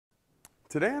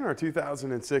Today on our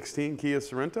 2016 Kia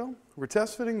Sorento, we're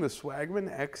test fitting the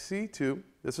Swagman XE2.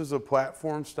 This is a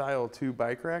platform style 2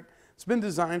 bike rack. It's been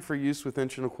designed for use with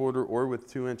 1.25" or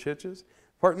with 2" hitches.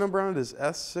 Part number on it is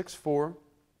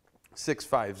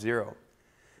S64650.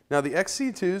 Now the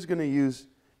XE2 is going to use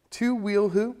 2 wheel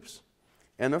hoops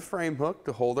and a frame hook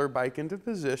to hold our bike into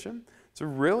position. It's a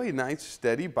really nice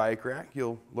steady bike rack.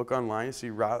 You'll look online and see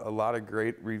a lot of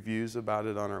great reviews about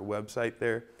it on our website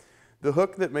there. The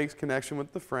hook that makes connection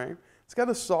with the frame, it's got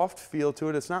a soft feel to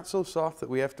it. It's not so soft that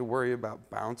we have to worry about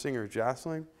bouncing or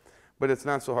jostling, but it's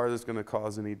not so hard that it's going to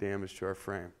cause any damage to our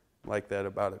frame. Like that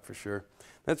about it for sure.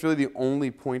 That's really the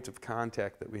only point of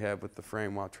contact that we have with the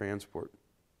frame while transport.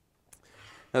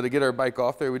 Now to get our bike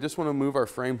off there, we just want to move our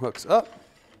frame hooks up.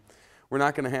 We're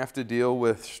not going to have to deal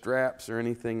with straps or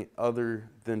anything other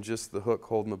than just the hook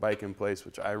holding the bike in place,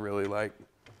 which I really like.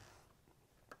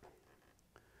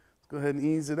 Go ahead and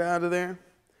ease it out of there.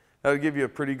 That'll give you a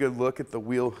pretty good look at the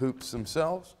wheel hoops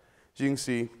themselves. As you can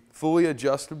see, fully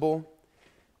adjustable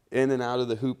in and out of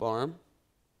the hoop arm,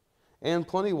 and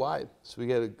plenty wide. So we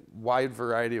get a wide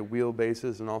variety of wheel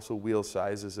bases and also wheel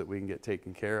sizes that we can get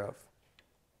taken care of.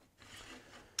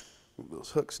 Move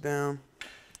those hooks down.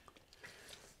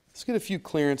 Let's get a few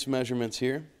clearance measurements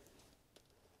here.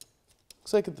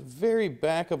 Looks like at the very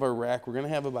back of our rack, we're going to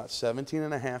have about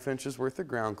 17.5 inches worth of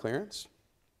ground clearance.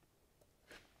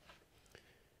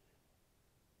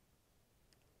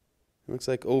 Looks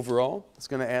like overall, it's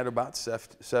going to add about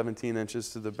 17 inches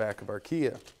to the back of our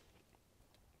Kia.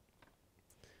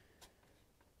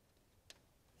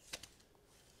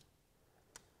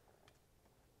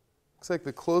 Looks like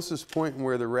the closest point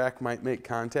where the rack might make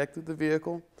contact with the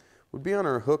vehicle would be on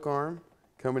our hook arm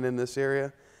coming in this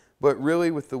area. But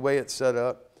really, with the way it's set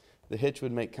up, the hitch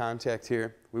would make contact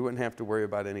here. We wouldn't have to worry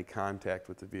about any contact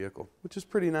with the vehicle, which is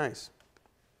pretty nice.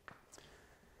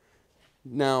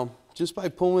 Now, just by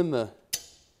pulling the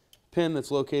pin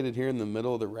that's located here in the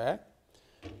middle of the rack,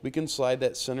 we can slide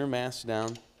that center mass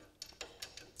down,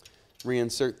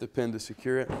 reinsert the pin to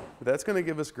secure it. But that's going to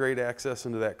give us great access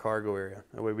into that cargo area.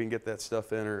 That way we can get that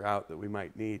stuff in or out that we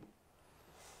might need.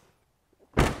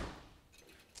 Got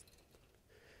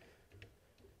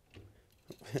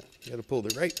to pull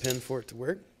the right pin for it to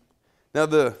work. Now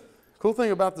the cool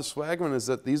thing about the Swagman is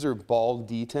that these are ball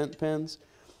detent pins.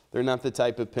 They're not the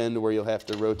type of pin to where you'll have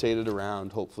to rotate it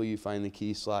around. Hopefully you find the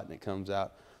key slot and it comes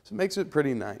out. So it makes it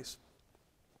pretty nice.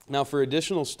 Now for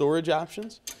additional storage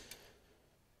options,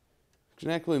 we can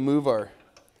actually move our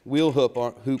wheel hoop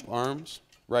arms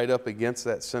right up against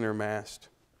that center mast.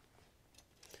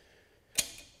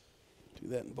 Do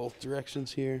that in both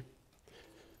directions here.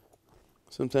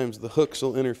 Sometimes the hooks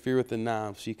will interfere with the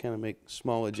knobs, so you kind of make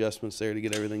small adjustments there to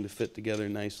get everything to fit together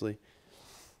nicely.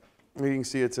 You can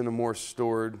see it's in a more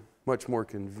stored, much more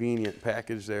convenient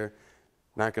package there.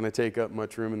 Not going to take up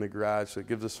much room in the garage, so it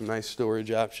gives us some nice storage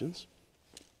options.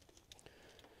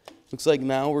 Looks like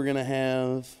now we're going to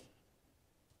have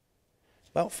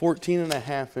about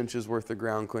 14.5 inches worth of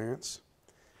ground clearance.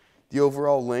 The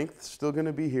overall length is still going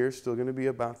to be here, still going to be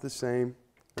about the same.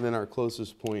 And then our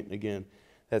closest point, again,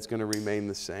 that's going to remain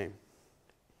the same.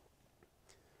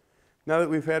 Now that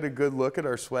we've had a good look at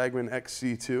our Swagman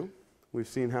XC2, we've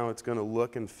seen how it's going to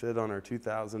look and fit on our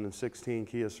 2016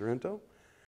 Kia Sorento.